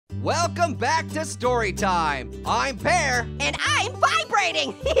Welcome back to Storytime. I'm Pear. And I'm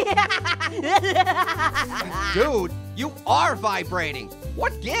vibrating! Dude, you are vibrating.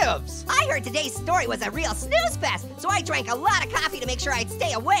 What gives? I heard today's story was a real snooze fest, so I drank a lot of coffee to make sure I'd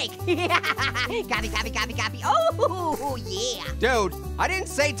stay awake. Coffee, coffee, coffee, coffee. Oh, yeah. Dude, I didn't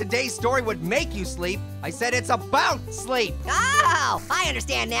say today's story would make you sleep. I said it's about sleep. Oh, I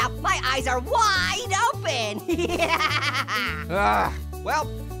understand now. My eyes are wide open. Well,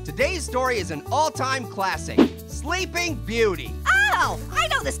 today's story is an all-time classic, Sleeping Beauty. Oh, I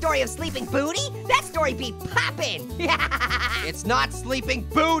know the story of Sleeping Booty. That story be poppin'. It's not Sleeping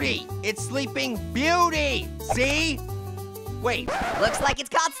Booty, it's Sleeping Beauty. See? Wait. Looks like it's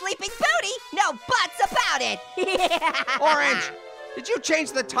called Sleeping Booty. No buts about it. Orange, did you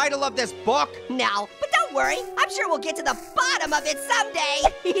change the title of this book? No, but don't worry. I'm sure we'll get to the bottom of it someday.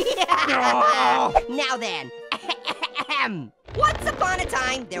 Oh. Now then. Once upon a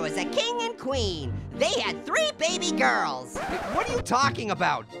time, there was a king and queen. They had 3 baby girls. What are you talking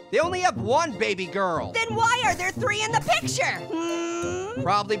about? They only have 1 baby girl. Then why are there 3 in the picture?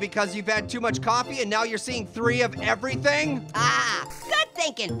 Probably because you've had too much coffee and now you're seeing 3 of everything? Ah, good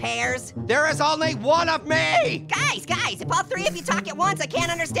thinking, Pears. There is only 1 of me! Guys, if all 3 of you talk at once, I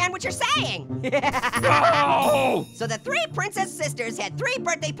can't understand what you're saying. No! So the 3 princess sisters had 3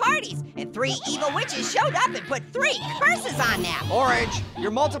 birthday parties, and 3 evil witches showed up and put 3 curses on them. Orange,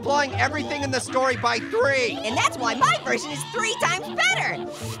 you're multiplying everything in the story by 3. And that's why my version is 3 times better.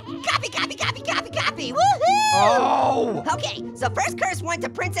 Copy, copy, copy, copy, copy, woohoo! Oh! Okay, so first curse went to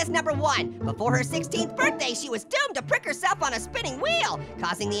princess number 1. Before her 16th birthday, she was doomed to prick herself on a spinning wheel,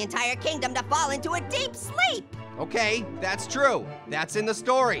 causing the entire kingdom to fall into a deep sleep. Okay, that's true. That's in the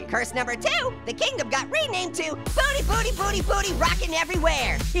story. Curse number 2, the kingdom got renamed to Booty, Booty, Booty, Booty, Rockin'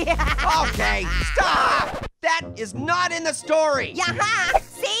 Everywhere. Okay, stop! That is not in the story. Yaha,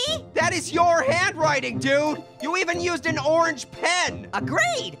 see? That is your handwriting, dude. You even used an orange pen.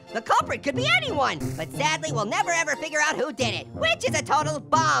 Agreed. The culprit could be anyone, but sadly we'll never ever figure out who did it, which is a total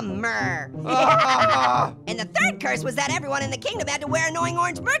bummer. And the 3rd curse was that everyone in the kingdom had to wear annoying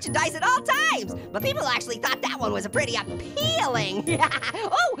orange merchandise at all times, but people actually thought that one was pretty appealing.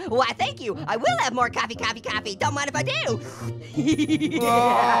 Oh, why thank you. I will have more coffee, coffee, coffee. Don't mind if I do.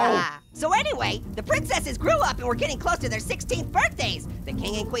 So anyway, the princesses grew up and were getting close to their 16th birthdays. The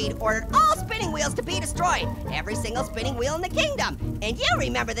king and queen ordered all spinning wheels to be destroyed. Every single spinning wheel in the kingdom. And you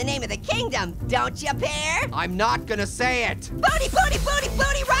remember the name of the kingdom, don't you, Pear? I'm not gonna say it. Booty, booty, booty,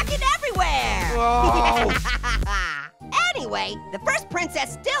 booty, rockin' everywhere. Oh. Anyway, the first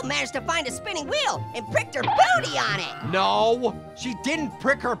princess still managed to find a spinning wheel and pricked her booty on it. No, she didn't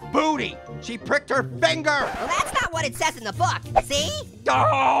prick her booty. She pricked her finger. Well, that's not what it says in the book, see?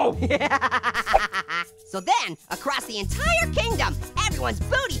 Oh! So then, across the entire kingdom, everyone's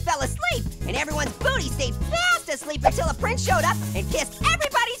booty fell asleep, and everyone's booty stayed fast asleep until a prince showed up and kissed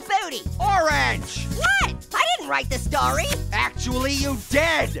everybody's booty. Orange! What? I didn't write the story. Actually, you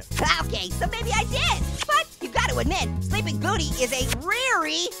did. Okay, so maybe I did. But you've got to admit, Sleeping Booty is a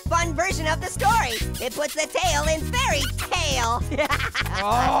really fun version of the story. It puts the tail in fairy tale.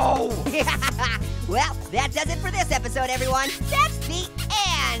 Oh! Well, that does it for this episode, everyone. That's the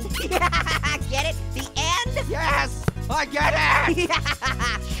end. Get it? The end? Yes, I get it.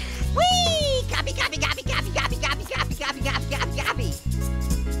 Whee! Copy, copy, copy, copy, copy, copy, copy, copy, copy, copy, copy.